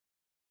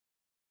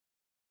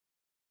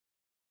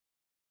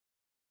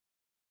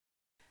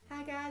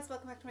Hi guys,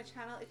 welcome back to my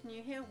channel. If you're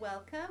new here,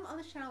 welcome. On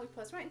this channel we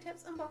post writing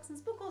tips,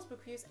 unboxings, book hauls, book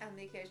reviews and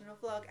the occasional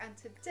vlog, and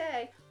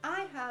today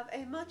I have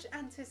a much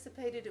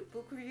anticipated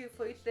book review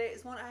for you. Today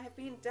is one I have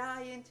been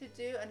dying to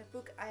do and a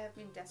book I have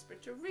been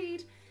desperate to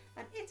read,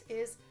 and it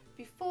is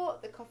Before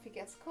the Coffee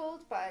Gets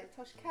Cold by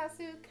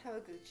Toshikazu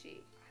Kawaguchi.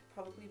 I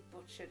probably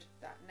butchered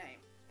that name.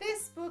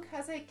 This book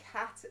has a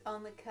cat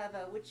on the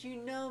cover, which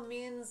you know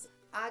means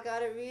I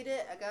gotta read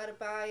it, I gotta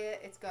buy it,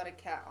 it's got a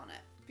cat on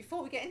it.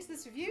 Before we get into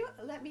this review,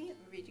 let me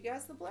read you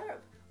guys the blurb.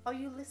 Are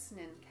you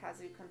listening?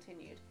 Kazu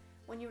continued.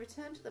 When you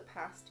return to the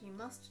past, you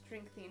must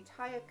drink the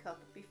entire cup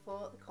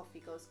before the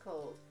coffee goes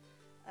cold.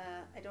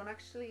 I don't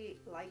actually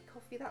like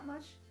coffee that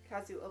much.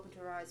 Kazu opened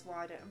her eyes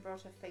wider and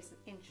brought her face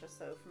an inch or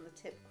so from the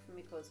tip of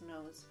Miko's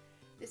nose.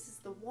 This is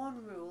the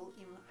one rule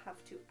you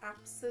have to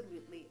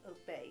absolutely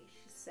obey,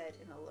 she said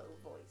in a low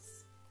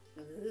voice.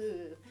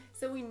 Ooh.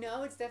 So we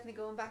know it's definitely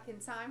going back in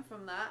time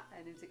from that,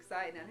 and it's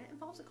exciting, and it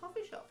involves a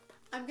coffee shop.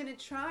 I'm going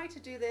to try to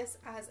do this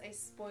as a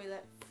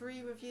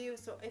spoiler-free review,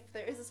 so if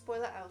there is a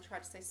spoiler, I'll try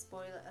to say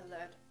spoiler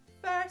alert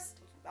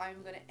first.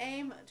 I'm going to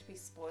aim to be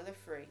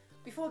spoiler-free.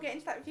 Before we get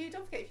into that review,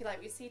 don't forget, if you like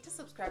what you see, to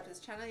subscribe to this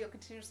channel. You'll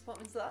continue to support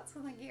me a lot,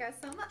 so thank you guys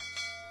so much.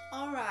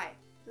 Alright,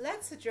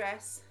 let's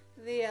address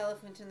the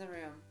elephant in the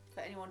room. For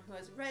anyone who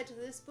has read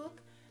this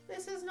book,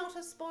 this is not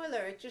a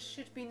spoiler, it just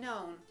should be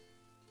known.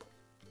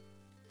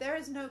 There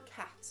is no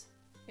cat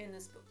in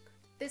this book.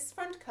 This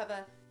front cover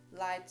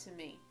lied to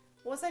me.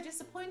 Was I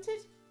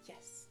disappointed?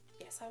 Yes.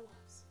 Yes, I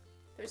was.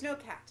 There's no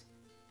cat.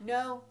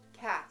 No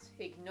cat.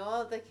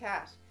 Ignore the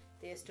cat.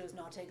 This does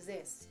not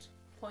exist.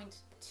 Point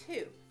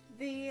 2.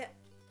 The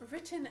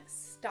written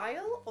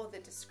style or the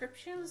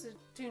descriptions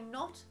do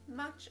not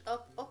match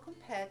up or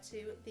compare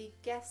to The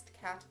Guest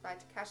Cat by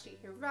Takashi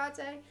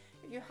Hirade.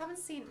 If you haven't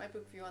seen my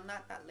book review on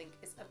that, that link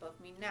is above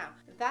me now.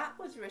 That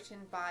was written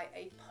by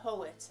a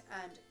poet,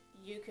 and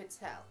you could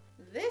tell.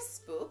 This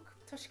book,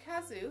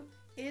 Toshikazu,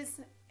 is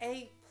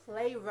a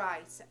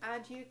playwright,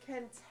 and you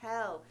can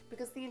tell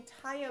because the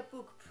entire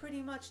book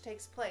pretty much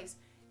takes place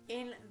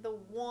in the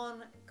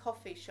one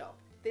coffee shop.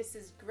 This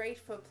is great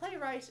for a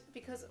playwright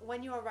because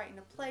when you are writing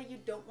a play, you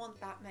don't want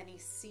that many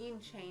scene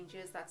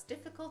changes. That's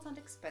difficult and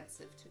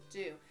expensive to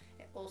do.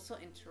 It also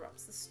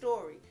interrupts the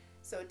story.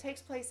 So it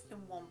takes place in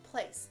one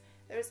place.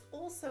 There is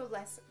also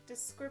less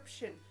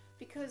description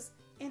because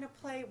in a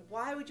play,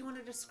 why would you want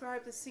to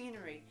describe the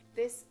scenery?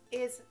 This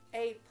is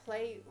a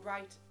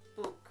playwright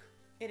book.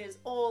 It is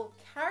all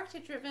character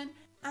driven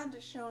and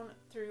shown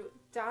through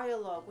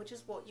dialogue, which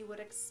is what you would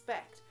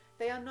expect.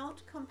 They are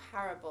not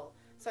comparable.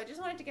 So I just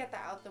wanted to get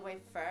that out of the way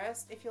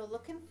first. If you're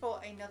looking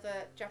for another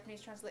Japanese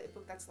translated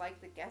book that's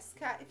like The Guest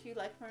Cat, if you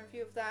like my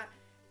review of that,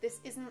 this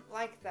isn't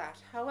like that.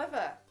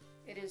 However,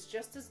 it is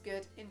just as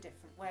good in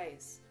different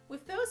ways.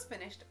 With those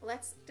finished,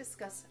 let's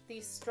discuss the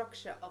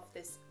structure of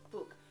this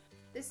book.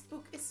 This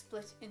book is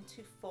split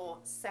into 4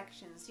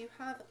 sections. You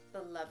have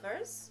The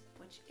Lovers,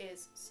 which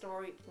is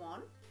story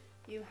 1.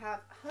 You have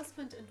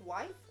Husband and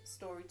Wife,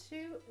 story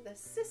 2. The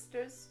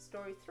Sisters,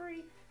 story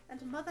 3.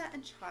 And Mother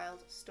and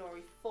Child,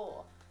 story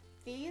 4.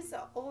 These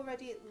are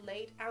already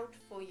laid out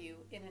for you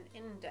in an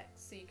index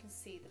so you can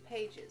see the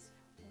pages.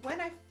 When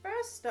I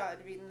first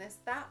started reading this,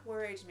 that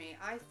worried me.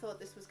 I thought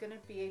this was going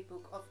to be a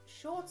book of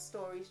short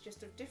stories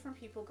just of different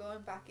people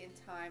going back in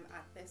time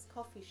at this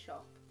coffee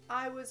shop.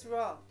 I was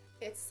wrong.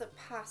 It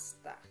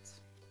surpassed that.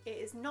 It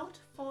is not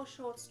 4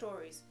 short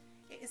stories.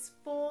 It is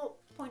 4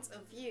 points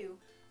of view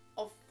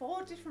of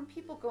 4 different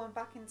people going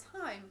back in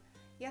time,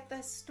 yet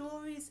their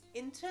stories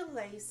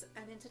interlace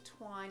and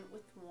intertwine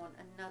with one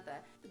another.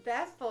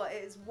 Therefore,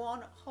 it is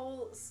one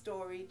whole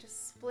story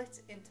just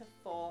split into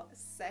 4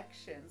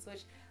 sections,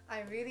 which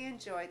I really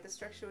enjoyed. The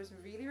structure was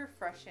really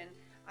refreshing.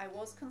 I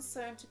was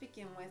concerned to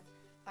begin with.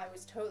 I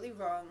was totally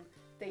wrong.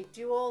 They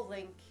do all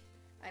link,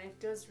 and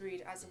it does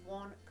read as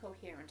one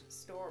coherent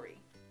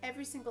story.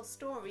 Every single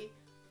story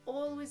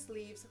always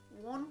leaves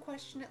one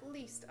question at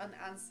least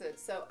unanswered.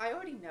 So I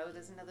already know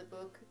there's another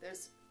book.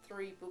 There's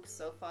 3 books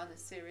so far in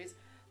this series,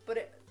 but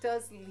it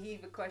does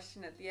leave a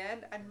question at the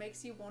end and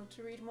makes you want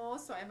to read more.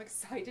 So I'm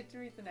excited to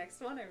read the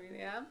next one, I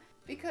really am,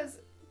 because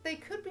they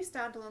could be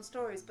standalone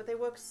stories, but they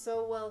work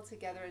so well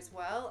together as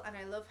well. And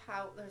I love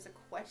how there's a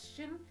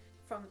question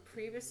from the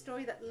previous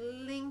story that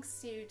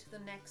links you to the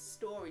next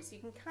story, so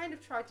you can kind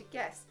of try to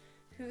guess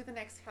who the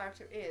next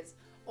character is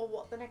or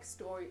what the next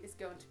story is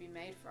going to be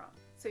made from.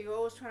 So you're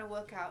always trying to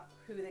work out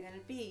who they're going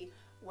to be,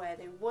 where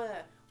they were,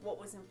 what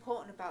was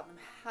important about them,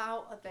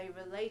 how are they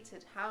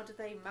related, how do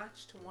they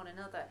match to one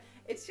another.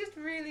 It's just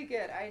really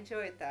good. I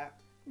enjoyed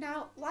that.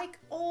 Now, like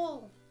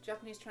all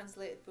Japanese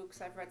translated books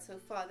I've read so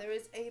far, there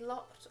is a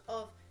lot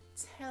of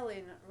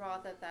telling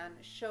rather than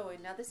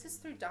showing. Now this is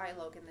through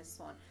dialogue in this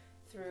one.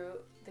 Through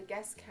The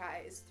Guest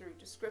Cat is through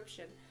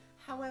description.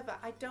 However,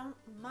 I don't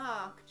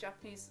mark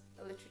Japanese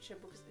literature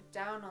books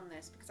down on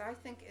this because I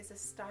think it's a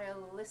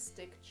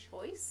stylistic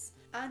choice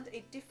and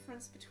a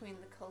difference between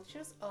the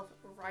cultures of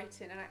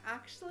writing. And I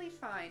actually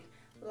find,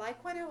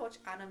 like when I watch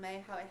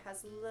anime, how it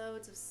has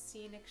loads of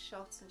scenic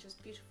shots and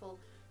just beautiful,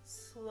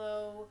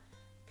 slow,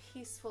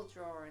 peaceful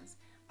drawings.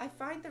 I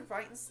find the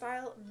writing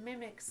style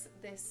mimics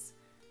this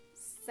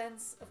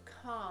sense of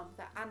calm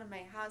that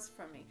anime has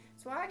for me.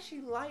 So I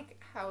actually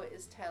like how it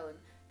is telling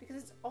because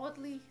it's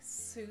oddly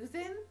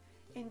soothing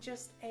in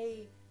just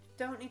a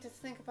don't need to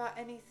think about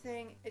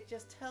anything. It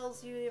just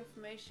tells you the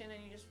information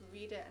and you just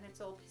read it and it's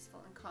all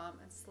peaceful and calm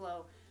and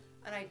slow.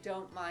 And I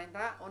don't mind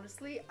that,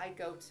 honestly, I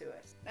go to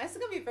it. Now, this is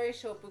going to be a very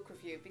short book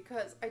review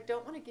because I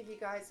don't want to give you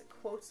guys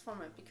quotes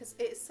from it because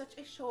it is such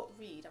a short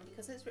read and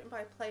because it's written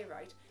by a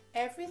playwright,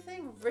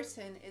 everything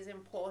written is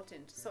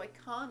important. So I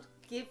can't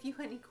give you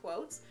any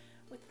quotes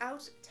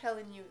without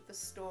telling you the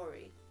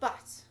story.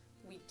 But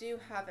we do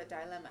have a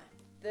dilemma.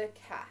 The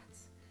cat.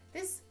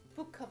 This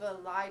book cover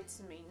lied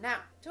to me. Now,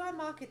 do I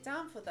mark it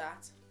down for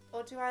that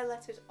or do I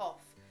let it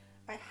off?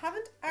 I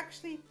haven't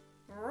actually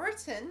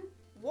written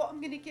what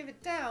I'm going to give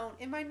it down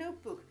in my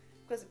notebook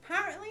because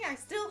apparently I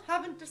still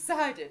haven't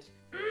decided.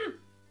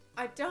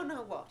 I don't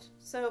know what.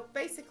 So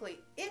basically,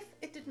 if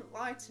it didn't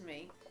lie to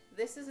me,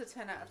 this is a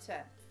 10 out of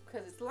 10.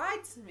 Because it's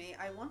lied to me,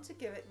 I want to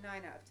give it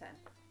 9 out of 10.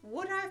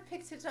 Would I have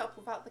picked it up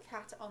without the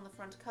cat on the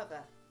front cover?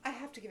 I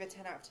have to give it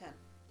 10 out of 10.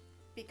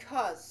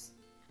 Because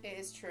it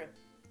is true.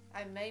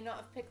 I may not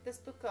have picked this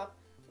book up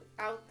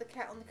without the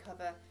cat on the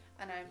cover,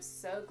 and I'm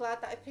so glad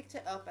that I picked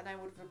it up, and I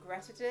would have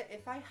regretted it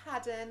if I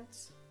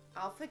hadn't.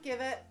 I'll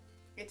forgive it.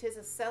 It is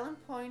a selling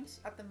point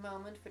at the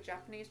moment for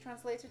Japanese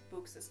translated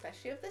books,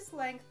 especially of this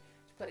length,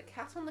 to put a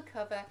cat on the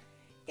cover.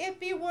 It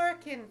be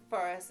working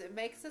for us. It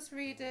makes us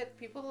read it.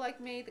 People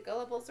like me, the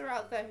gullibles are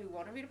out there who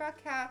want to read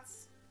about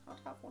cats. Can't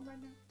have one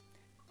right now.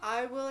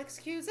 I will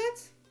excuse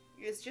it.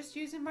 It's just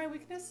using my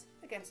weakness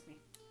against me.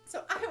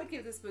 So I would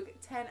give this book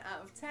 10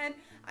 out of 10.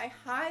 I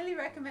highly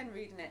recommend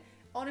reading it.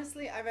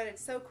 Honestly, I read it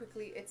so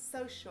quickly. It's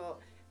so short.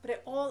 But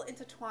it all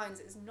intertwines.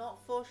 It's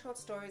not 4 short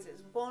stories,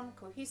 it's one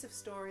cohesive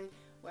story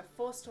where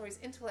 4 stories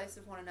interlace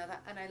with one another,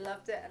 and I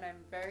loved it and I'm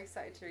very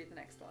excited to read the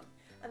next one.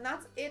 And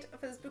that's it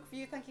for this book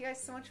review. Thank you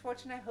guys so much for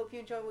watching. I hope you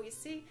enjoy what you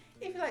see.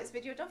 If you like this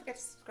video, don't forget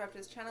to subscribe to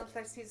this channel to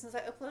like to see since I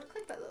upload.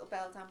 Click that little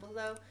bell down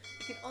below.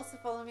 You can also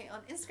follow me on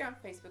Instagram,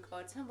 Facebook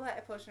or Tumblr. I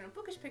post your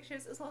bookish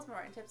pictures as well as my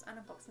writing tips and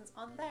unboxings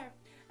on there.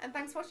 And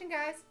thanks for watching,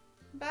 guys.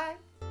 Bye!